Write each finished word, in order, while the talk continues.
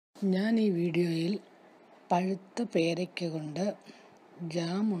ഞാൻ ഈ വീഡിയോയിൽ പഴുത്ത പേരയ്ക്ക കൊണ്ട്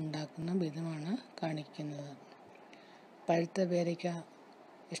ജാം ഉണ്ടാക്കുന്ന വിധമാണ് കാണിക്കുന്നത്. പഴുത്ത പേരയ്ക്ക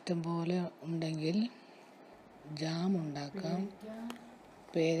ഇഷ്ടംപോലെ ഉണ്ടെങ്കിൽ ജാം ഉണ്ടാക്കാം,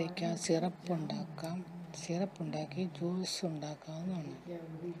 പേരയ്ക്ക സിറപ്പുണ്ടാക്കി ജ്യൂസ് ഉണ്ടാക്കാവുന്നതാണ്.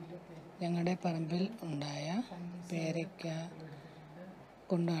 ഞങ്ങളുടെ പറമ്പിൽ ഉണ്ടായ പേരയ്ക്ക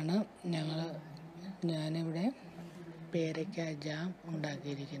കൊണ്ടാണ് ഞാനിവിടെ പേരയ്ക്ക ജാം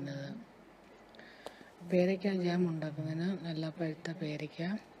ഉണ്ടാക്കിയിരിക്കുന്നത്. പേരയ്ക്ക ജാം ഉണ്ടാക്കുന്നതിന് നല്ല പഴുത്ത പേരയ്ക്ക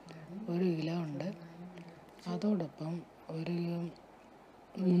 1 കിലോ ഉണ്ട്. അതോടൊപ്പം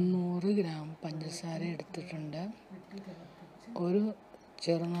 300 ഗ്രാം പഞ്ചസാര എടുത്തിട്ടുണ്ട്. ഒരു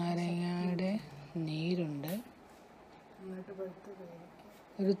ചെറുനാരങ്ങയുടെ നീരുണ്ട്,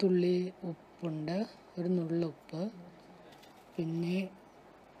 ഒരു തുള്ളി ഉപ്പുണ്ട്, ഒരു നുള്ളുപ്പ്, പിന്നെ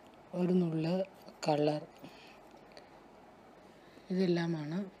ഒരു നുള്ള് കളർ.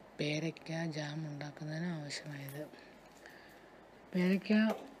 ഇതെല്ലാമാണ് പേരയ്ക്ക ജാം ഉണ്ടാക്കുന്നതിന് ആവശ്യമായത്. പേരയ്ക്ക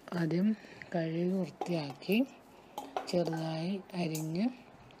ആദ്യം കഴുകി വൃത്തിയാക്കി ചെറുതായി അരിഞ്ഞ്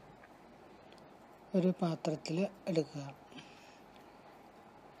ഒരു പാത്രത്തിൽ എടുക്കുക.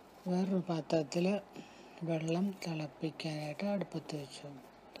 വേറൊരു പാത്രത്തിൽ വെള്ളം തിളപ്പിക്കാനായിട്ട് അടുപ്പത്ത് വെച്ചു.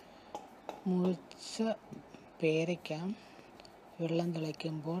 മുറിച്ച പേരയ്ക്ക വെള്ളം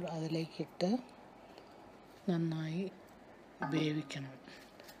തിളയ്ക്കുമ്പോൾ അതിലേക്കിട്ട് നന്നായി വേവിക്കണം.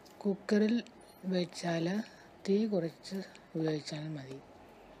 കുക്കറിൽ വെച്ചാൽ തീ കുറച്ച് ഉപയോഗിച്ചാൽ മതി.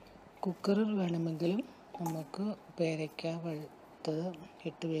 കുക്കറിൽ വേണമെങ്കിലും നമുക്ക് പേരയ്ക്ക പഴുത്തത്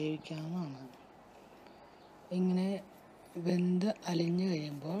ഇട്ട് വേവിക്കാവുന്നതാണ്. ഇങ്ങനെ വെന്ത് അലിഞ്ഞു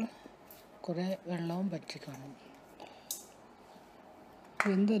കഴിയുമ്പോൾ കുറേ വെള്ളവും പറ്റിക്കാണും.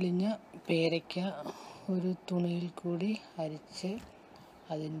 വെന്തലിഞ്ഞ പേരയ്ക്ക ഒരു തുണിയിൽ കൂടി അരിച്ച്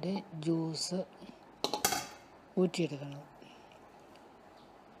അതിൻ്റെ ജ്യൂസ് ഊറ്റിയെടുക്കണം.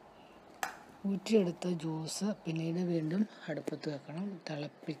 ഊറ്റിയെടുത്ത ജ്യൂസ് പിന്നീട് വീണ്ടും അടുപ്പത്ത് വെക്കണം.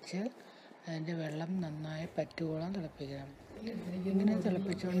 തിളപ്പിച്ച് അതിൻ്റെ വെള്ളം നന്നായി പറ്റുവോളം തിളപ്പിക്കണം. ഇങ്ങനെ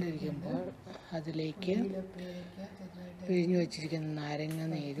തിളപ്പിച്ചുകൊണ്ടിരിക്കുമ്പോൾ അതിലേക്ക് പിഴിഞ്ഞു വച്ചിരിക്കുന്ന നാരങ്ങ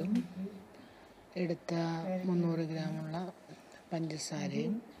നീരും എടുത്ത 300 ഗ്രാമുള്ള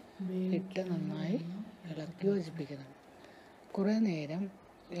പഞ്ചസാരയും ഇട്ട് നന്നായി ഇളക്കി യോജിപ്പിക്കണം. കുറേ നേരം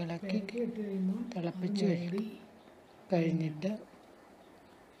ഇളക്കി തിളപ്പിച്ച് കഴിഞ്ഞിട്ട്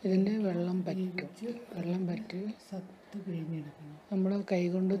ഇതിൻ്റെ വെള്ളം പറ്റി നമ്മൾ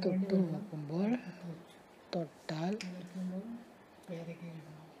കൈകൊണ്ട് തൊട്ടാൽ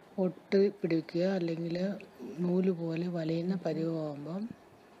ഒട്ടി പിടിക്കുക, അല്ലെങ്കിൽ നൂല് പോലെ വലയുന്ന പരുവമാകുമ്പം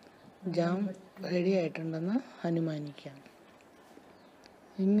ജാം റെഡി ആയിട്ടുണ്ടെന്ന് അനുമാനിക്കാം.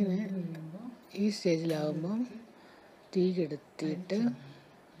 ഇങ്ങനെ ഈ സ്റ്റേജിലാകുമ്പം തീ കെടുത്തിയിട്ട്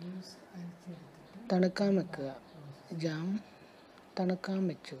തണുക്കാൻ വെക്കുക. ജാം തണുക്കാൻ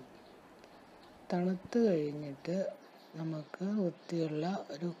വെച്ചു. തണുത്ത് കഴിഞ്ഞിട്ട് നമുക്ക് വൃത്തിയുള്ള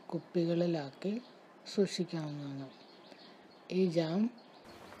ഒരു കുപ്പികളിലാക്കി സൂക്ഷിക്കാവുന്നതാണ്. ഈ ജാം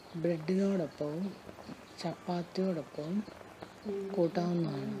ബ്രെഡിനോടൊപ്പവും ചപ്പാത്തിയോടൊപ്പവും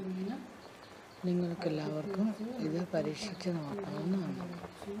കൂട്ടാവുന്നതാണ്. നിങ്ങൾക്കെല്ലാവർക്കും ഇത് പരീക്ഷിച്ച് നോക്കാവുന്നതാണ്.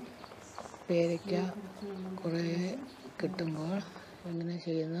 പേരയ്ക്ക കുറേ കിട്ടുമ്പോൾ ഇങ്ങനെ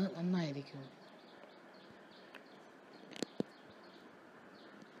ചെയ്യുന്നത് നന്നായിരിക്കും.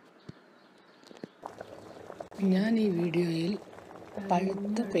 ഞാൻ ഈ വീഡിയോയിൽ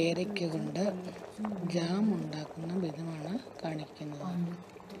പഴുത്ത പേരയ്ക്ക കൊണ്ട് ജാം ഉണ്ടാക്കുന്ന വിധമാണ് കാണിക്കുന്നത്.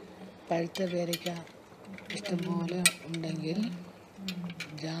 പഴുത്ത പേരയ്ക്ക ഇഷ്ടംപോലെ ഉണ്ടെങ്കിൽ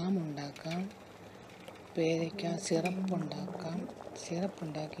ജാം ഉണ്ടാക്കാം, പേരയ്ക്ക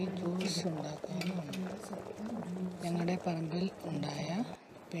സിറപ്പുണ്ടാക്കി ജ്യൂസ് ഉണ്ടാക്കാവുന്നതാണ്. ഞങ്ങളുടെ പറമ്പിൽ ഉണ്ടായ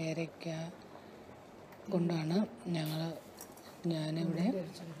പേരയ്ക്ക കൊണ്ടാണ് ഞാനിവിടെ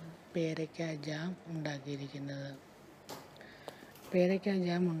പേരയ്ക്ക ജാം ഉണ്ടാക്കിയിരിക്കുന്നത്. പേരയ്ക്ക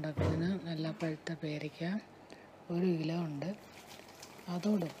ജാം ഉണ്ടാക്കുന്നതിന് നല്ല പഴുത്ത പേരയ്ക്ക 1 കിലോ ഉണ്ട്.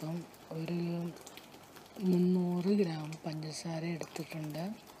 അതോടൊപ്പം 300 ഗ്രാം പഞ്ചസാര എടുത്തിട്ടുണ്ട്.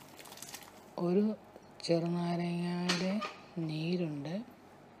 ഒരു ചെറുനാരങ്ങയുടെ നീരുണ്ട്,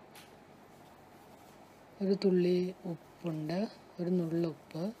 ഒരു തുള്ളി ഉപ്പുണ്ട്, ഒരു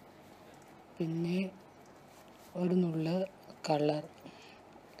നുള്ളുപ്പ്, പിന്നെ ഒരു നുള്ള് കളർ.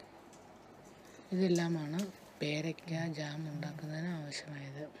 ഇതെല്ലാമാണ് പേരയ്ക്ക ജാം ഉണ്ടാക്കുന്നതിന്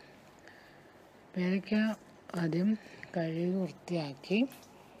ആവശ്യമായത്. പേരയ്ക്ക ആദ്യം കഴുകി വൃത്തിയാക്കി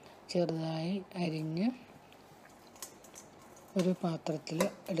ചെറുതായി അരിഞ്ഞ് ഒരു പാത്രത്തിൽ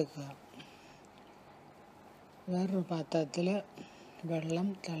എടുക്കുക. വേറൊരു പാത്രത്തിൽ വെള്ളം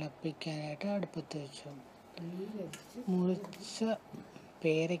തിളപ്പിക്കാനായിട്ട് അടുപ്പത്ത് വെച്ചു. മുറിച്ച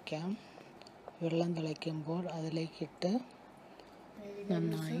പേരയ്ക്ക വെള്ളം തിളയ്ക്കുമ്പോൾ അതിലേക്കിട്ട്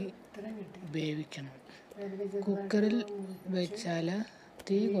നന്നായി വേവിക്കണം. കുക്കറിൽ വെച്ചാൽ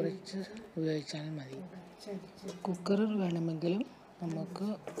തീ കുറച്ച് ഉപയോഗിച്ചാൽ മതി. കുക്കറിൽ വേണമെങ്കിലും നമുക്ക്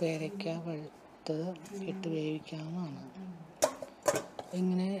പേരയ്ക്ക പഴുത്തത് ഇട്ട് വേവിക്കാവുന്നതാണ്.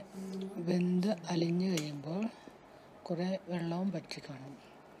 ഇങ്ങനെ വെന്ത് അലിഞ്ഞ് കഴിയുമ്പോൾ കുറേ വെള്ളവും പറ്റി കാണും.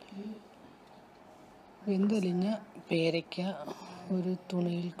 വെന്തലിഞ്ഞ പേരയ്ക്ക ഒരു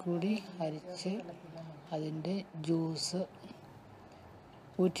തുണിയിൽ കൂടി അരിച്ച് അതിൻ്റെ ജ്യൂസ്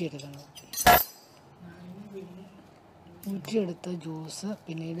ഊറ്റിയെടുക്കണം. ഊറ്റിയെടുത്ത ജ്യൂസ്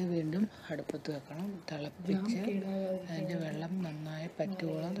പിന്നീട് വീണ്ടും അടുപ്പത്ത് വെക്കണം. തിളപ്പിച്ച് അതിൻ്റെ വെള്ളം നന്നായി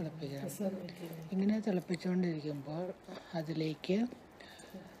പറ്റുവോളം തിളപ്പിക്കണം. ഇങ്ങനെ തിളപ്പിച്ചുകൊണ്ടിരിക്കുമ്പോൾ അതിലേക്ക്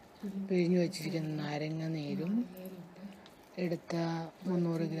പിഴിഞ്ഞു വച്ചിരിക്കുന്ന നാരങ്ങ നീരും എടുത്ത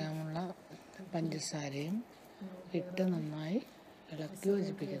 300 ഗ്രാമുള്ള പഞ്ചസാരയും ഇട്ട് നന്നായി ഇളക്കി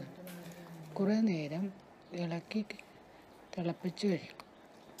യോജിപ്പിക്കണം. കുറേ നേരം ഇളക്കി തിളപ്പിച്ച്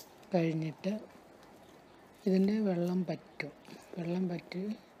കഴിഞ്ഞിട്ട് ഇതിൻ്റെ വെള്ളം പറ്റും. വെള്ളം പറ്റി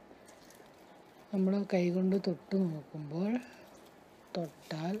നമ്മൾ കൈകൊണ്ട് തൊട്ട് നോക്കുമ്പോൾ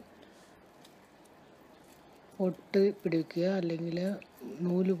തൊട്ടാൽ ഒട്ട് പിടിക്കുക അല്ലെങ്കിൽ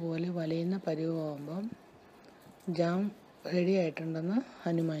നൂല് പോലെ വലയുന്ന പരുവമാകുമ്പം ജാം റെഡി ആയിട്ടുണ്ടെന്ന്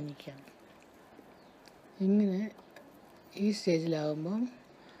അനുമാനിക്കാം. ഇങ്ങനെ ഈ സ്റ്റേജിലാകുമ്പം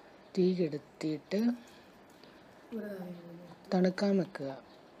തീ കെടുത്തിയിട്ട് തണുക്കാൻ വെക്കുക.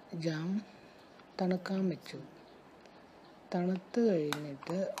 ജാം തണുക്കാൻ വെച്ചു. തണുത്ത്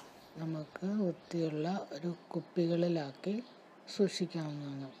കഴിഞ്ഞിട്ട് നമുക്ക് വൃത്തിയുള്ള ഒരു കുപ്പികളിലാക്കി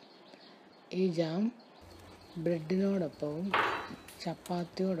സൂക്ഷിക്കാവുന്നതാണ്. ഈ ജാം ബ്രെഡിനോടൊപ്പവും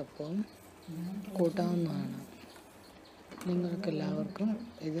ചപ്പാത്തിയോടൊപ്പവും കൂട്ടാവുന്നതാണ്. നിങ്ങൾക്കെല്ലാവർക്കും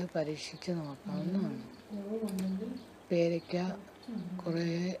ഇത് പരീക്ഷിച്ച് നോക്കാവുന്നതാണ്. പേരയ്ക്ക കുറേ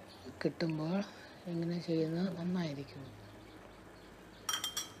കിട്ടുമ്പോൾ ഇങ്ങനെ ചെയ്യുന്നത് നന്നായിരിക്കും.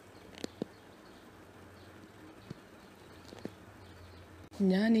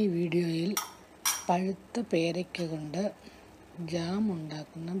 ഞാൻ ഈ വീഡിയോയിൽ പഴുത്ത പേരയ്ക്ക കൊണ്ട് ജാം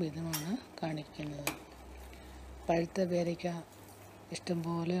ഉണ്ടാക്കുന്ന വിധമാണ് കാണിക്കുന്നത്. പഴുത്ത പേരയ്ക്ക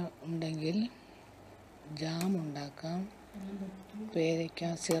ഇഷ്ടംപോലെ ഉണ്ടെങ്കിൽ ജാം ഉണ്ടാക്കാം, പേരയ്ക്ക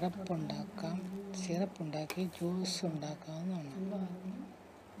സിറപ്പ് ഉണ്ടാക്കി ജ്യൂസ് ഉണ്ടാക്കാവുന്നതാണ്.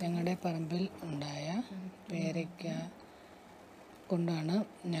 ഞങ്ങളുടെ പറമ്പിൽ ഉണ്ടായ പേരയ്ക്ക കൊണ്ടാണ്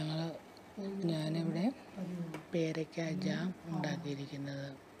ഞാനിവിടെ പേരയ്ക്ക ജാം ഉണ്ടാക്കിയിരിക്കുന്നത്.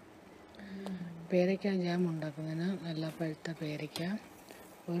 പേരയ്ക്ക ജാം ഉണ്ടാക്കുന്നതിന് നല്ല പഴുത്ത പേരയ്ക്ക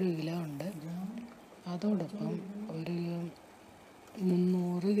 1 കിലോ ഉണ്ട്. അതോടൊപ്പം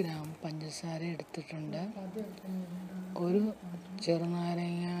 300 ഗ്രാം പഞ്ചസാര എടുത്തിട്ടുണ്ട്. ഒരു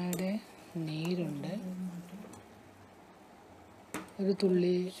ചെറുനാരങ്ങയുടെ നീരുണ്ട്. ഒരു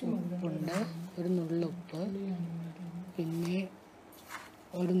തുള്ളി ഉപ്പുണ്ട്, ഒരു നുള്ളുപ്പ്, പിന്നെ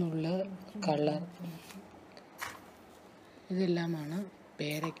ഒരു നുള്ള് കളർ. ഇതെല്ലാമാണ്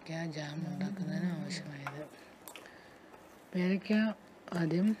പേരയ്ക്ക ജാം ഉണ്ടാക്കുന്നതിന് ആവശ്യമായത്. പേരയ്ക്ക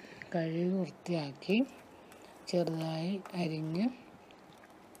ആദ്യം കഴുകി വൃത്തിയാക്കി ചെറുതായി അരിഞ്ഞ്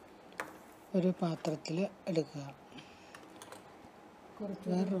ഒരു പാത്രത്തിൽ എടുക്കുക.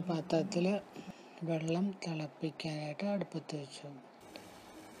 വേറൊരു പാത്രത്തിൽ വെള്ളം തിളപ്പിക്കാനായിട്ട് അടുപ്പത്ത് വെച്ചു.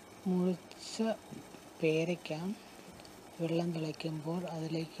 മുറിച്ച പേരയ്ക്ക വെള്ളം തിളയ്ക്കുമ്പോൾ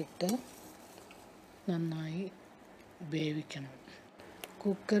അതിലേക്കിട്ട് നന്നായി വേവിക്കണം.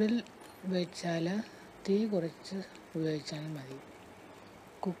 കുക്കറിൽ വെച്ചാൽ തീ കുറച്ച് ഉപയോഗിച്ചാൽ മതി.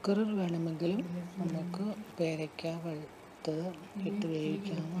 കുക്കറിൽ വേണമെങ്കിലും നമുക്ക് പേരയ്ക്ക പഴുത്തത് ഇട്ട്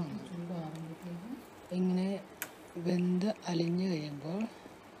വേവിക്കാവുന്നതാണ്. ഇങ്ങനെ വെന്ത് അലിഞ്ഞ് കഴിയുമ്പോൾ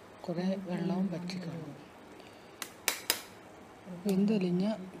കുറേ വെള്ളവും പറ്റി കാണും. വെന്തലിഞ്ഞ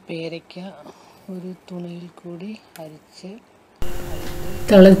പേരയ്ക്ക ഒരു തുണിയിൽ കൂടി അരിച്ച്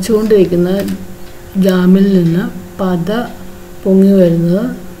തിളച്ചുകൊണ്ടിരിക്കുന്ന ജാമിൽ നിന്ന് പത പൊങ്ങി വരുന്നത്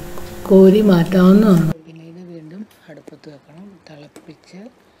കോരി മാറ്റാവുന്നതാണ്. പിന്നീട് വീണ്ടും അടുപ്പത്ത് വെക്കണം. തിളപ്പിച്ച്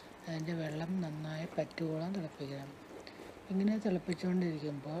അതിൻ്റെ വെള്ളം നന്നായി പറ്റുവോളം തിളപ്പിക്കണം. ഇങ്ങനെ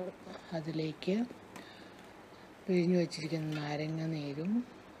തിളപ്പിച്ചുകൊണ്ടിരിക്കുമ്പോൾ അതിലേക്ക് പിഴിഞ്ഞു വച്ചിരിക്കുന്ന നാരങ്ങ നീരും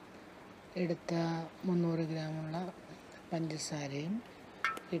എടുത്ത 300 ഗ്രാമുള്ള പഞ്ചസാരയും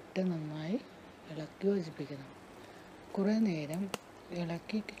ഇട്ട് നന്നായി ഇളക്കി യോജിപ്പിക്കണം. കുറേ നേരം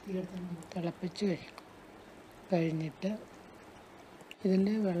ഇളക്കി തിളപ്പിച്ച് കഴിഞ്ഞിട്ട്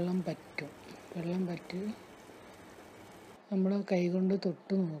ഇതിൻ്റെ വെള്ളം പറ്റും. വെള്ളം പറ്റി നമ്മൾ കൈകൊണ്ട്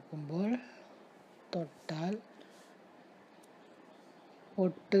തൊട്ട് നോക്കുമ്പോൾ തൊട്ടാൽ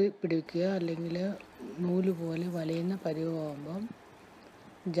ഒട്ട് പിടിക്കുക അല്ലെങ്കിൽ നൂല് പോലെ വലയുന്ന പരുവമാകുമ്പം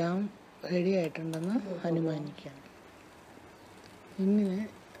ജാം റെഡി ആയിട്ടുണ്ടെന്ന് അനുമാനിക്കാം. ഇങ്ങനെ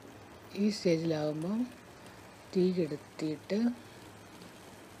ഈ സ്റ്റേജിലാകുമ്പം തീ കെടുത്തിയിട്ട്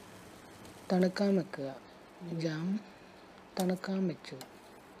തണുക്കാൻ വെക്കുക. ജാം തണുക്കാൻ വെച്ചു.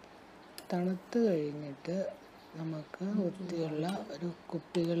 തണുത്ത് കഴിഞ്ഞിട്ട് നമുക്ക് വൃത്തിയുള്ള ഒരു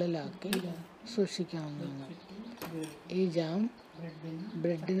കുപ്പികളിലാക്കി സൂക്ഷിക്കാവുന്നതാണ്. ഈ ജാം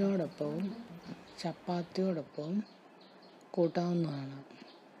ബ്രെഡിനോടൊപ്പവും ചപ്പാത്തിയോടൊപ്പവും കൂട്ടാവുന്നതാണ്.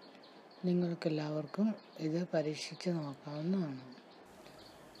 നിങ്ങൾക്കെല്ലാവർക്കും ഇത് പരീക്ഷിച്ച് നോക്കാവുന്നതാണ്.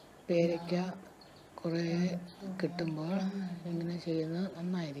 പേരയ്ക്ക കുറേ കിട്ടുമ്പോൾ ഇങ്ങനെ ചെയ്യുന്നത്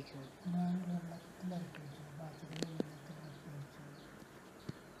നന്നായിരിക്കും.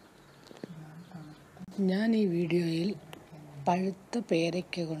 ഞാൻ ഈ വീഡിയോയിൽ പഴുത്ത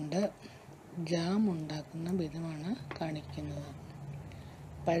പേരയ്ക്ക കൊണ്ട് ജാം ഉണ്ടാക്കുന്ന വിധമാണ് കാണിക്കുന്നത്.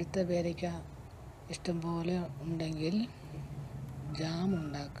 പഴുത്ത പേരയ്ക്ക ഇഷ്ടംപോലെ ഉണ്ടെങ്കിൽ ജാം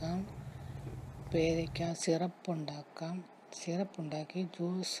ഉണ്ടാക്കാം, പേരയ്ക്ക സിറപ്പുണ്ടാക്കി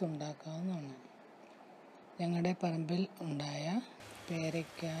ജ്യൂസ് ഉണ്ടാക്കാവുന്നതാണ്. ഞങ്ങളുടെ പറമ്പിൽ ഉണ്ടായ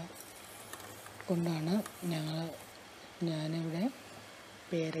പേരയ്ക്ക കൊണ്ടാണ് ഞാനിവിടെ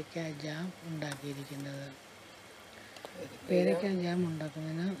പേരയ്ക്ക ജാം ഉണ്ടാക്കിയിരിക്കുന്നത്. പേരയ്ക്ക ജാം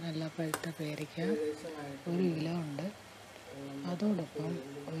ഉണ്ടാക്കുന്നതിന് നല്ല പഴുത്ത പേരയ്ക്ക 1 കിലോ ഉണ്ട്. അതോടൊപ്പം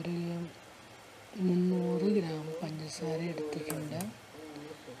 300 ഗ്രാം പഞ്ചസാര എടുത്തിട്ടുണ്ട്.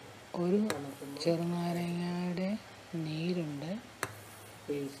 ഒരു ചെറുനാരങ്ങയുടെ നീരുണ്ട്.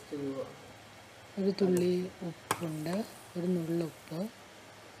 ഒരു തുള്ളി ഉപ്പുണ്ട്, ഒരു നുള്ളുപ്പ്,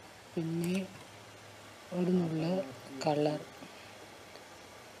 പിന്നെ ഒരു നുള്ള് കളർ.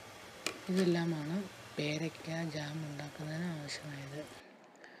 ഇതെല്ലാമാണ് പേരയ്ക്ക ജാം ഉണ്ടാക്കുന്നതിന് ആവശ്യമായത്.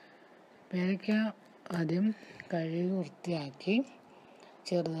 പേരയ്ക്ക ആദ്യം കഴുകി വൃത്തിയാക്കി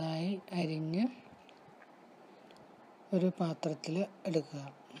ചെറുതായി അരിഞ്ഞ് ഒരു പാത്രത്തിൽ എടുക്കുക.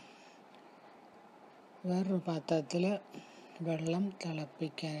 വേറൊരു പാത്രത്തിൽ വെള്ളം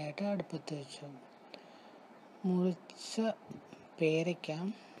തിളപ്പിക്കാനായിട്ട് അടുപ്പത്ത് വെച്ചു. മുറിച്ച പേരയ്ക്ക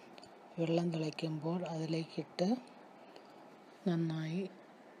വെള്ളം തിളയ്ക്കുമ്പോൾ അതിലേക്കിട്ട് നന്നായി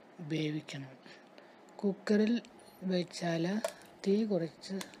വേവിക്കണം. കുക്കറിൽ വെച്ചാൽ തീ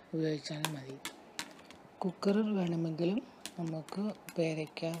കുറച്ച് ഉപയോഗിച്ചാൽ മതി. കുക്കറിൽ വേണമെങ്കിലും നമുക്ക്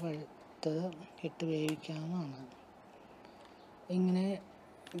പേരയ്ക്ക പഴുത്തത് ഇട്ട് വേവിക്കാവുന്നതാണ്. ഇങ്ങനെ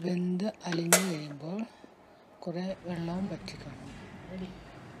വെന്ത് അലിഞ്ഞു കഴിയുമ്പോൾ കുറേ വെള്ളവും വറ്റിക്കണം.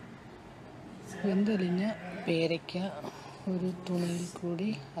 വെന്തലിഞ്ഞ പേരയ്ക്ക ഒരു തുണിയിൽ കൂടി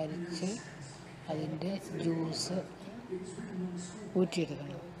അരിച്ച് അതിൻ്റെ ജ്യൂസ്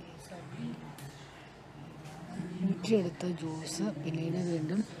ഊറ്റിയെടുക്കണം. ഊറ്റിയെടുത്ത ജ്യൂസ് പിന്നീട്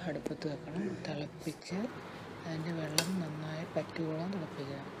വീണ്ടും അടുപ്പത്ത് വെക്കണം. തിളപ്പിച്ച് അതിൻ്റെ വെള്ളം നന്നായി പറ്റുവോളം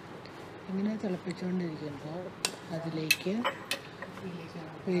തിളപ്പിക്കണം. ഇങ്ങനെ തിളപ്പിച്ചുകൊണ്ടിരിക്കുമ്പോൾ അതിലേക്ക്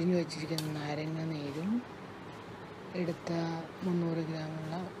പിഴിഞ്ഞു വച്ചിരിക്കുന്ന നാരങ്ങ നീരും എടുത്ത 300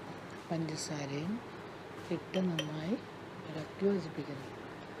 ഗ്രാമുള്ള പഞ്ചസാരയും ഇട്ട് നന്നായി ഇളക്കി യോജിപ്പിക്കണം.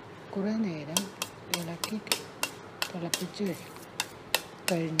 കുറേ നേരം ഇളക്കി തിളപ്പിച്ച്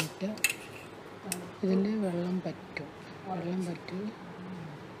കഴിഞ്ഞിട്ട് ഇതിൻ്റെ വെള്ളം പറ്റി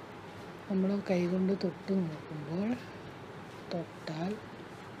നമ്മൾ കൈകൊണ്ട് തൊട്ട് നോക്കുമ്പോൾ തൊട്ടാൽ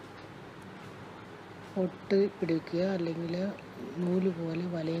ഒട്ടി പിടിക്കുക, അല്ലെങ്കിൽ നൂല് പോലെ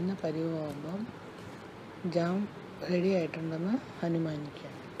വലയുന്ന പരുവമാകുമ്പം ജാം റെഡി ആയിട്ടുണ്ടെന്ന്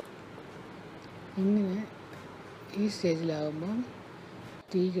അനുമാനിക്കാം. ഇങ്ങനെ ഈ സ്റ്റേജിലാകുമ്പം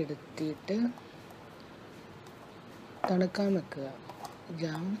തീ കെടുത്തിയിട്ട് തണുക്കാൻ വെക്കുക.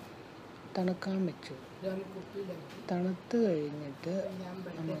 ജാം തണുക്കാൻ വെച്ചു. തണുത്ത് കഴിഞ്ഞിട്ട്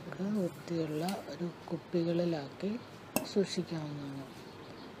നമുക്ക് വൃത്തിയുള്ള ഒരു കുപ്പികളിലാക്കി സൂക്ഷിക്കാവുന്നതാണ്.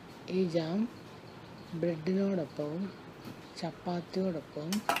 ഈ ജാം ബ്രെഡിനോടൊപ്പവും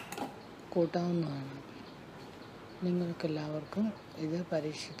ചപ്പാത്തിയോടൊപ്പവും കൂട്ടാവുന്നതാണ്. നിങ്ങൾക്കെല്ലാവർക്കും ഇത്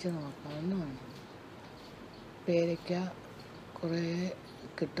പരീക്ഷിച്ച് നോക്കാവുന്നതാണ്. പേരയ്ക്ക കുറേ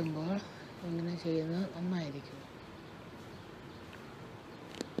കിട്ടുമ്പോൾ ഇങ്ങനെ ചെയ്യുന്നത് നന്നായിരിക്കും.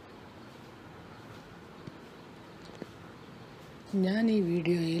 ഞാൻ ഈ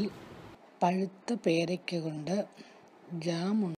വീഡിയോയിൽ പഴുത്ത പേരയ്ക്ക കൊണ്ട് ജാം